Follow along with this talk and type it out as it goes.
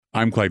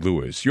I'm Clyde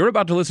Lewis. You're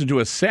about to listen to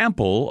a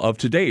sample of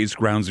today's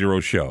Ground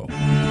Zero show.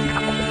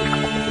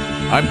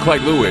 I'm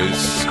Clyde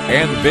Lewis,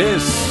 and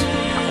this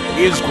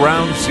is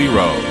Ground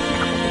Zero.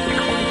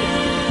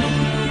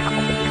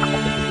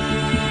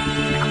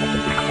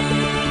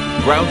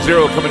 Ground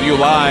Zero coming to you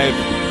live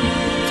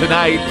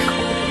tonight.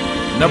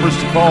 Numbers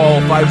to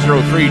call,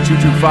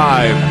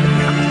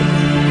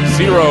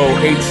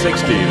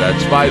 503-225-0860.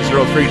 That's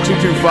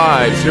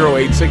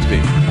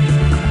 503-225-0860.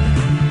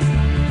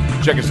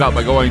 Check us out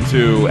by going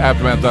to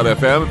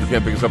Aftermath.fm. If you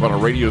can't pick us up on a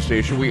radio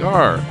station, we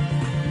are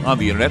on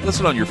the internet.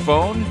 Listen on your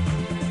phone.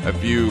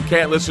 If you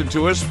can't listen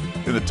to us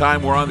in the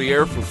time we're on the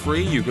air for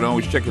free, you can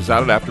always check us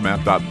out at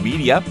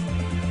Aftermath.media.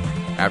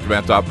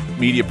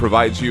 Aftermath.media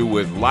provides you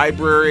with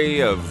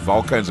library of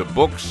all kinds of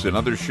books and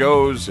other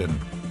shows and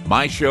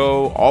my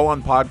show, all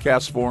on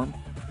podcast form.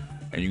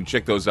 And you can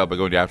check those out by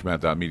going to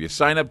Aftermath.media.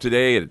 Sign up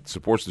today. It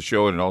supports the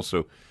show and it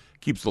also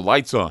keeps the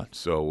lights on.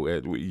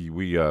 So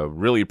we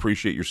really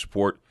appreciate your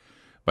support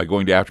by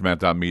going to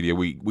Aftermath.media.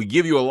 We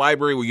give you a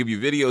library, we give you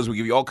videos, we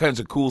give you all kinds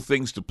of cool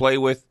things to play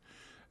with.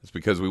 It's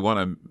because we want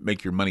to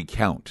make your money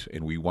count,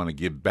 and we want to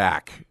give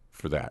back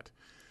for that.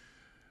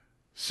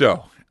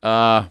 So,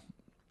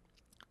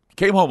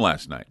 came home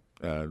last night.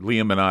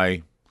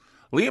 Liam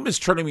is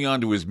turning me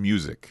on to his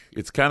music.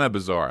 It's kind of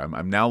bizarre.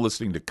 I'm now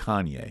listening to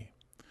Kanye.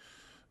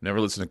 Never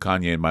listened to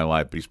Kanye in my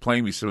life, but he's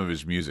playing me some of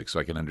his music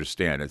so I can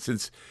understand it.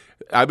 Since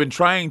I've been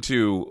trying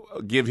to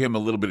give him a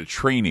little bit of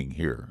training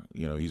here.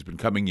 You know, he's been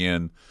coming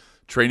in,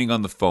 training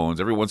on the phones.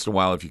 Every once in a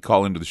while, if you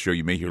call into the show,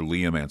 you may hear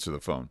Liam answer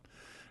the phone.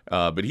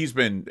 But he's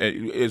been,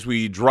 as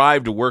we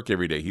drive to work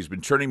every day, he's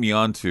been turning me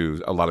on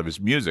to a lot of his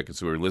music. And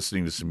so we were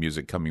listening to some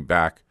music coming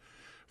back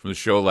from the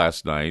show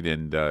last night.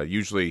 And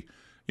usually,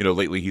 you know,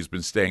 lately he's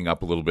been staying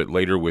up a little bit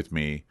later with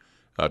me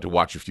to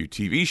watch a few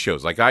TV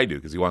shows like I do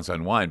because he wants to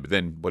unwind. But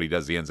then what he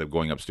does, he ends up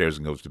going upstairs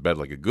and goes to bed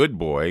like a good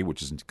boy,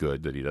 which isn't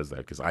good that he does that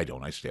because I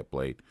don't. I stay up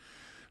late.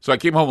 So I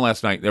came home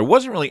last night. There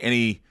wasn't really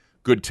any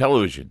good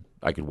television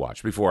I could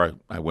watch before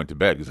I went to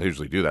bed because I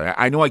usually do that.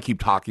 I know I keep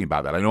talking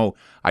about that. I know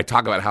I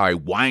talk about how I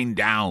wind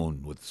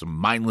down with some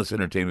mindless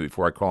entertainment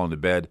before I crawl into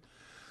bed.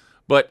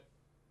 But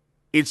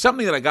it's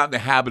something that I got in the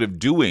habit of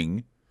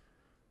doing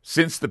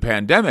since the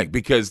pandemic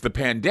because the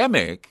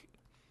pandemic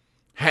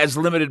has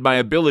limited my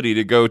ability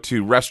to go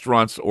to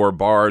restaurants or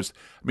bars.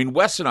 I mean,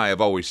 Wes and I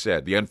have always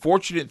said the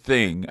unfortunate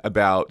thing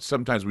about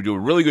sometimes we do a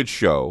really good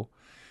show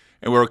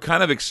and we're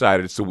kind of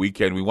excited. It's the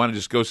weekend. We want to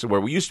just go somewhere.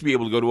 We used to be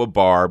able to go to a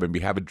bar, maybe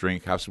have a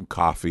drink, have some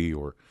coffee,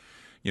 or,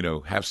 you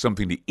know, have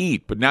something to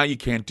eat. But now you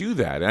can't do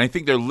that. And I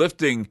think they're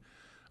lifting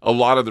a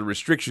lot of the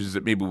restrictions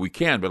that maybe we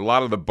can. But a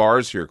lot of the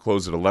bars here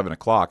close at 11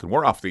 o'clock, and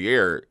we're off the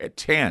air at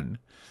 10.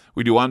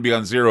 We do On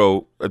Beyond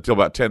Zero until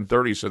about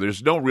 10:30, so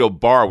there's no real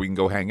bar we can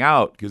go hang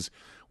out because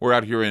we're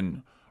out here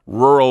in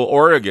rural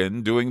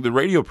Oregon doing the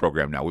radio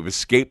program now. We've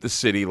escaped the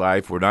city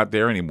life. We're not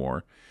there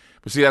anymore.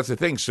 But see, that's the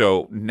thing.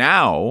 So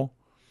now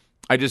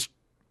I just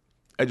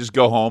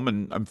go home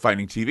and I'm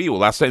finding TV. Well,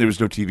 last night there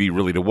was no TV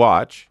really to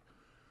watch.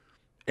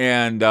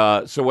 And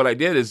so what I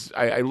did is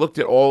I looked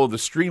at all of the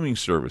streaming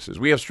services.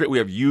 We have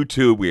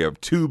YouTube, we have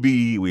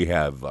Tubi, we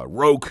have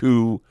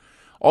Roku,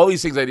 all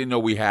these things I didn't know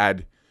we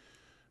had.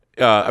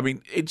 I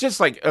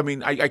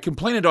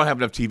complain I don't have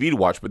enough TV to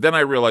watch, but then I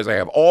realize I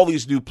have all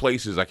these new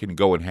places I can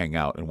go and hang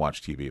out and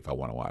watch TV if I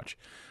want to watch.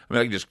 I mean,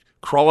 I can just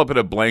crawl up in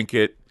a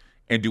blanket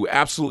and do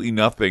absolutely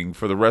nothing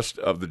for the rest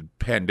of the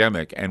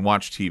pandemic and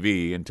watch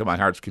TV until my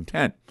heart's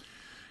content.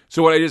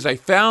 So what I did is I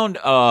found,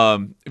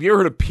 have you ever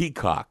heard of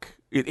Peacock?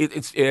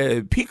 It's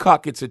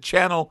Peacock. It's a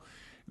channel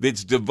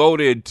that's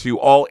devoted to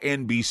all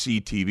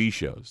NBC TV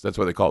shows. That's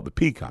why they call it the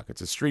Peacock.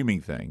 It's a streaming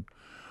thing.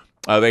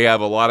 They have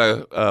a lot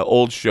of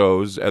old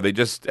shows. They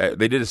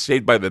did a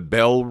Saved by the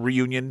Bell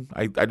reunion.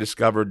 I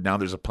discovered now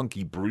there's a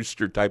Punky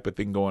Brewster type of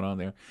thing going on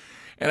there.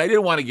 And I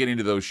didn't want to get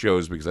into those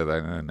shows because I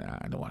thought,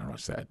 I don't want to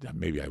watch that.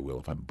 Maybe I will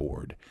if I'm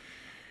bored.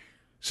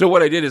 So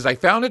what I did is I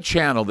found a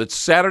channel that's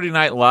Saturday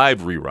Night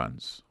Live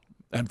reruns.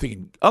 I'm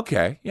thinking,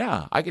 okay,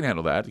 yeah, I can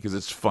handle that because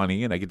it's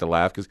funny and I get to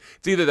laugh because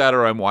it's either that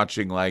or I'm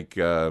watching like,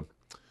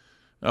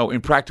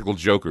 Impractical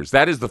Jokers.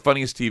 That is the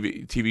funniest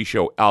TV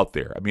show out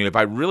there. I mean, if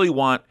I really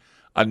want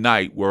a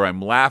night where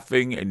I'm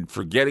laughing and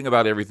forgetting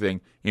about everything,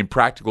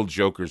 Impractical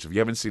Jokers. If you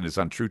haven't seen it, it's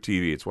on True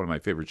TV. It's one of my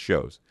favorite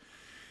shows.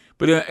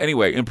 But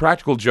anyway,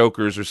 Impractical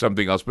Jokers or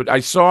something else. But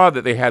I saw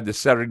that they had the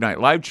Saturday Night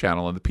Live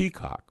channel on the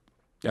Peacock,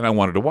 and I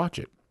wanted to watch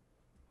it.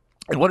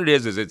 And what it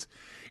is it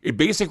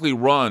basically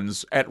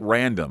runs at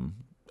random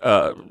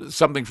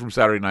something from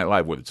Saturday Night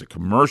Live, whether it's a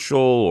commercial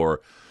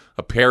or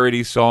a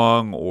parody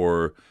song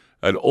or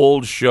an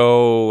old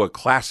show, a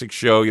classic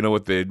show, you know,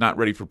 with the not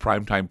ready for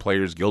primetime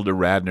players, Gilda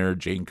Radner,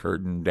 Jane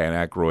Curtin, Dan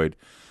Aykroyd,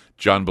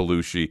 John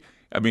Belushi.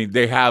 I mean,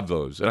 they have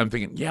those. And I'm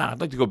thinking, yeah,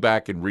 I'd like to go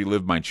back and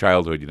relive my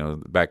childhood, you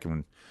know, back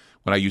when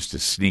I used to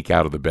sneak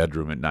out of the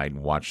bedroom at night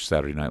and watch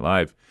Saturday Night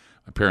Live.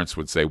 My parents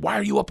would say, why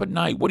are you up at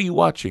night? What are you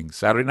watching?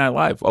 Saturday Night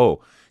Live.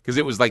 Oh, because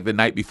it was like the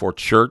night before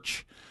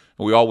church.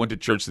 And we all went to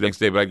church the next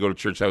day, but I'd go to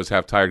church. I was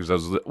half tired because I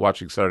was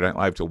watching Saturday Night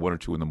Live till 1 or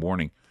 2 in the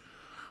morning.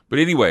 But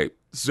anyway,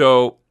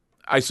 so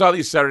I saw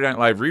these Saturday Night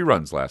Live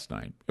reruns last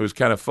night. It was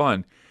kind of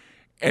fun.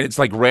 And it's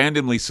like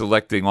randomly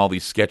selecting all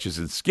these sketches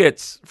and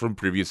skits from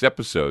previous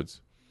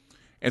episodes.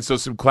 And so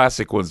some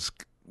classic ones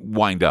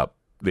wind up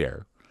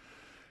there.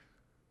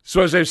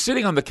 So as I was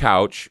sitting on the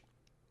couch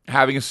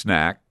having a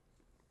snack,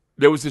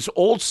 there was this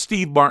old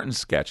Steve Martin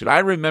sketch. And I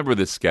remember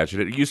this sketch,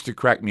 and it used to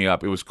crack me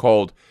up. It was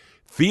called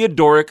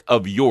Theodoric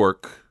of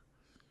York,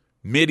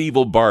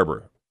 Medieval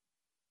Barber.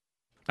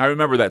 I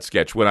remember that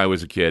sketch when I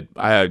was a kid.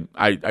 I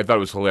thought it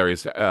was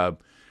hilarious. And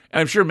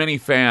I'm sure many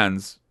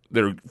fans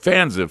that are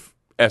fans of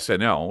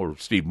SNL or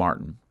Steve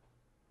Martin,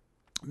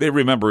 they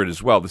remember it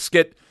as well. The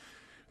skit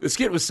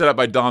was set up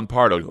by Don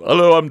Pardo.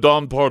 Hello, I'm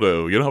Don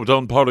Pardo. You know how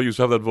Don Pardo used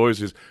to have that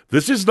voice?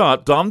 This is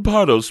not Don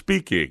Pardo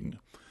speaking.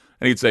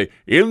 And he'd say,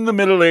 in the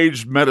Middle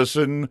Ages,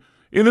 medicine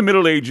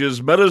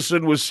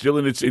was still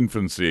in its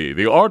infancy.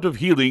 The art of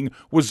healing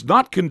was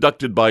not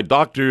conducted by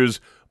doctors,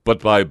 but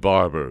by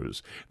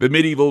barbers. The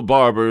medieval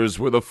barbers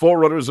were the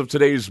forerunners of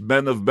today's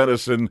men of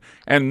medicine,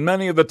 and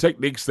many of the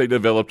techniques they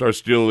developed are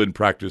still in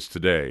practice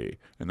today.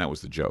 And that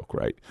was the joke,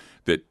 right?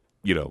 That,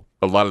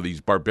 a lot of these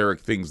barbaric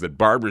things that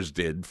barbers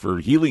did for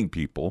healing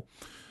people,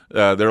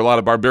 there are a lot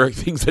of barbaric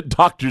things that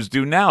doctors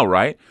do now,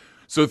 right?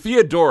 So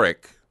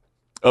Theodoric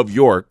of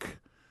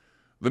York,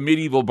 the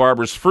medieval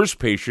barber's first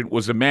patient,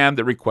 was a man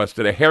that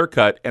requested a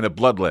haircut and a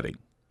bloodletting.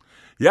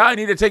 Yeah, I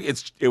need to take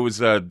it was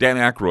Dan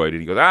Aykroyd,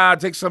 and he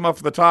goes, take some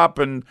off the top,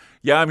 and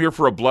yeah, I'm here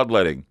for a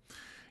bloodletting.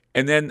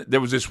 And then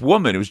there was this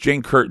woman, it was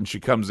Jane Curtin.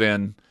 She comes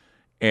in,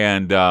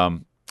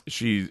 and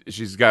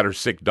she's got her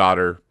sick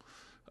daughter,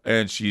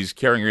 and she's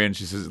carrying her in.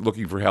 She says,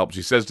 looking for help.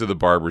 She says to the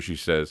barber, she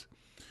says,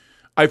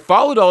 I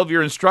followed all of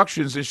your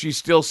instructions, and she's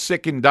still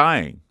sick and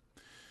dying.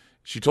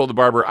 She told the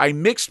barber, I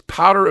mixed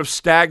powder of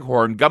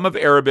staghorn, gum of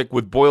Arabic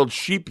with boiled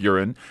sheep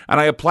urine,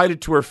 and I applied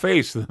it to her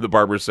face. The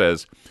barber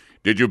says,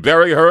 did you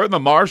bury her in the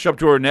marsh up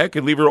to her neck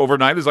and leave her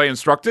overnight as I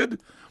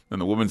instructed?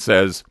 And the woman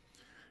says,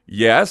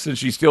 yes, and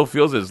she still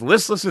feels as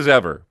listless as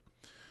ever.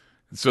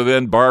 So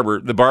then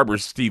the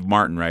barber's Steve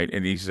Martin, right?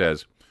 And he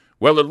says,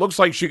 well, it looks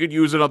like she could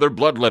use another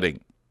bloodletting.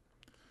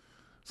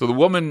 So the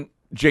woman,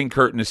 Jane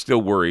Curtin, is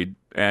still worried,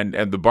 and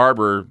the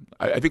barber,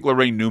 I think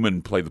Lorraine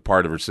Newman played the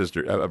part of her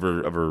sister, of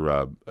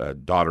her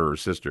daughter or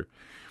sister.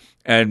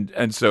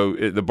 And so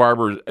the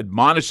barber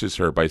admonishes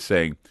her by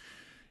saying,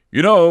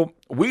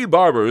 we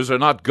barbers are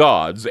not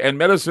gods, and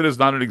medicine is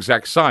not an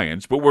exact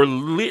science, but we're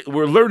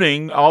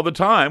learning all the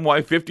time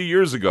why 50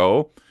 years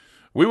ago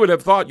we would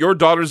have thought your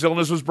daughter's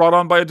illness was brought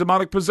on by a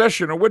demonic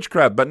possession or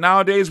witchcraft, but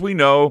nowadays we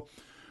know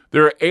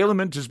their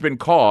ailment has been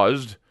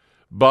caused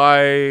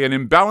by an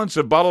imbalance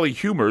of bodily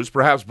humors,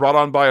 perhaps brought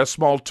on by a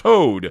small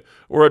toad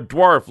or a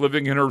dwarf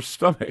living in her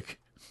stomach.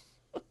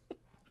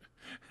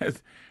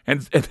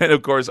 and then,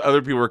 of course,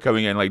 other people were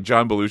coming in, like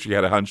John Belushi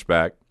had a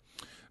hunchback.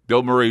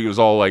 Bill Murray was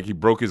all like, he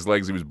broke his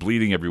legs, he was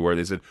bleeding everywhere.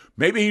 They said,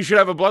 maybe he should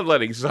have a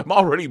bloodletting. He says, I'm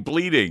already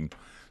bleeding.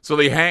 So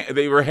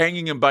they were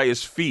hanging him by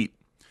his feet.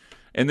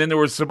 And then there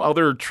were some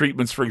other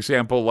treatments, for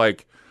example,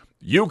 like,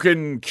 you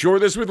can cure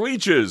this with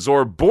leeches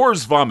or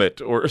boar's vomit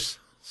or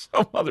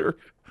some other.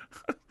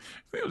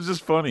 It was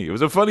just funny. It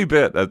was a funny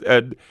bit.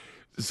 And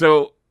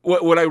so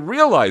what I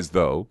realized,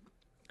 though,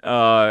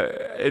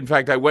 in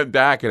fact, I went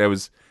back and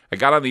I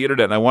got on the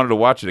internet and I wanted to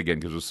watch it again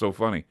because it was so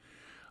funny.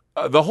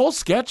 The whole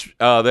sketch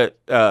that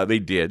they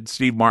did,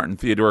 Steve Martin,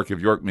 Theodoric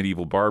of York,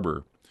 Medieval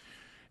Barber,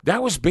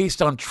 that was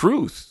based on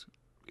truth.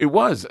 It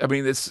was. I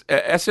mean, this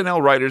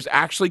SNL writers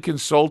actually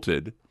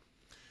consulted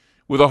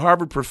with a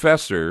Harvard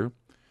professor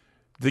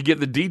to get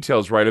the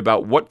details right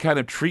about what kind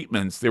of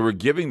treatments they were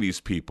giving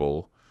these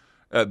people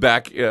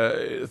back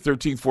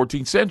 13th,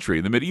 14th century,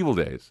 in the medieval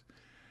days.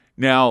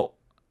 Now,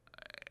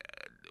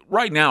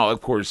 right now,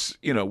 of course,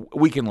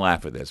 we can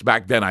laugh at this.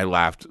 Back then I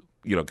laughed,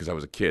 because I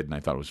was a kid and I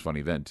thought it was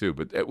funny then too.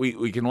 But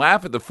we can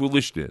laugh at the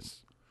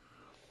foolishness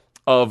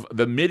of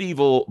the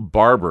medieval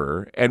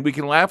barber, and we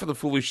can laugh at the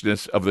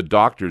foolishness of the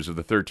doctors of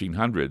the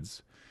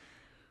 1300s.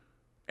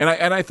 And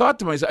I thought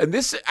to myself, and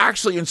this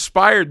actually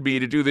inspired me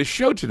to do this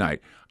show tonight.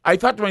 I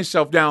thought to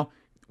myself, now,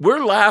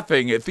 we're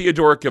laughing at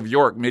Theodoric of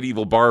York,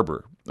 medieval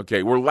barber.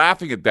 Okay, we're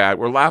laughing at that.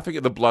 We're laughing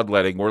at the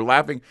bloodletting. We're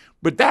laughing.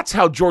 But that's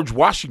how George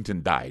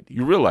Washington died.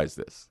 You realize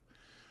this.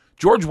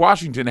 George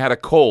Washington had a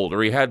cold,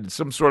 or he had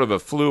some sort of a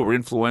flu or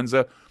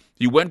influenza.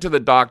 He went to the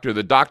doctor.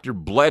 The doctor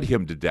bled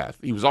him to death.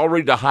 He was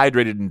already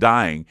dehydrated and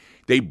dying.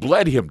 They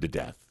bled him to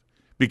death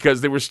because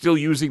they were still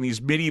using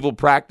these medieval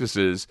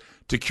practices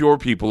to cure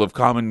people of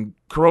common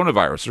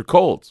coronavirus or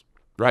colds,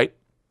 right?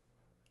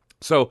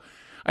 So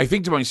I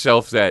think to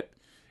myself that,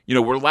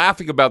 we're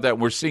laughing about that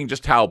and we're seeing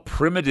just how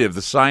primitive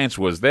the science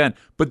was then,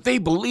 but they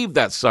believed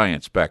that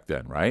science back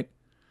then, right?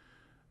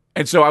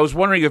 And so I was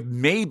wondering if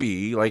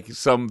maybe, like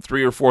some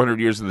 300 or 400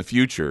 years in the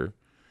future,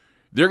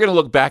 they're going to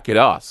look back at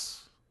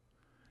us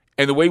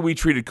and the way we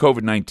treated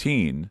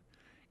COVID-19,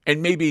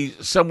 and maybe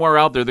somewhere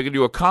out there they're going to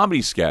do a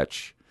comedy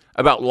sketch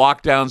about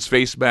lockdowns,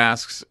 face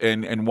masks,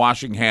 and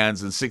washing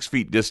hands and 6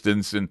 feet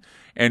distance,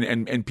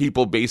 and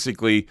people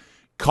basically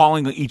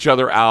calling each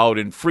other out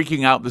and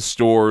freaking out the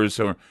stores,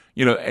 or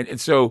and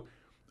so,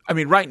 I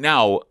mean, right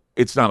now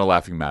it's not a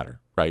laughing matter,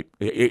 right?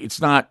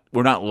 It's not.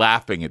 We're not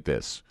laughing at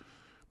this.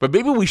 But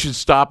maybe we should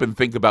stop and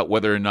think about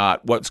whether or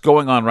not what's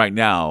going on right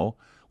now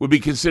would be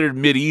considered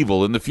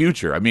medieval in the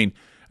future. I mean,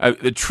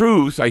 the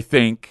truth, I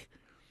think,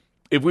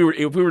 if we were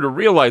to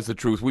realize the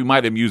truth, we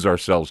might amuse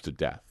ourselves to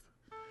death.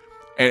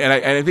 And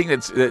I think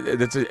it's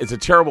a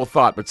terrible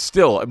thought, but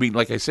still, I mean,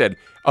 like I said,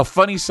 a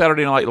funny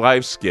Saturday Night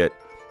Live skit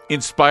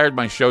inspired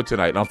my show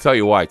tonight, and I'll tell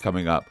you why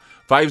coming up.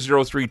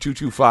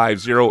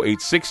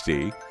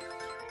 503-225-0860.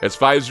 That's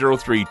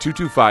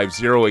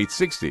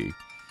 503-225-0860.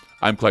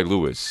 I'm Clyde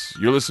Lewis.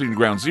 You're listening to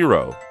Ground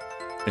Zero,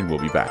 and we'll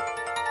be back.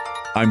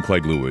 I'm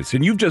Clyde Lewis,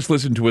 and you've just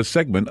listened to a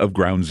segment of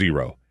Ground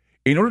Zero.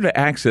 In order to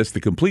access the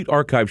complete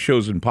archive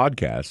shows and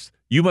podcasts,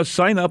 you must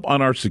sign up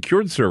on our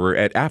secured server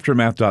at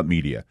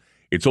aftermath.media.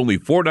 It's only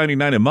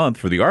 $4.99 a month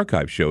for the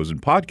archive shows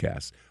and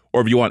podcasts.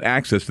 Or if you want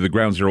access to the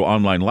Ground Zero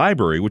online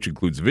library, which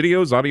includes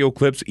videos, audio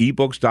clips,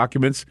 ebooks,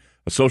 documents,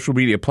 a social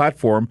media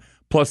platform,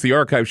 plus the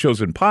archive shows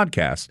and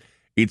podcasts,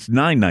 it's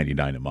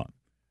 $9.99 a month.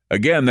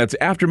 Again, that's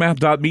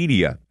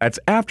aftermath.media. That's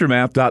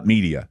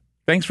aftermath.media.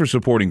 Thanks for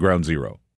supporting Ground Zero.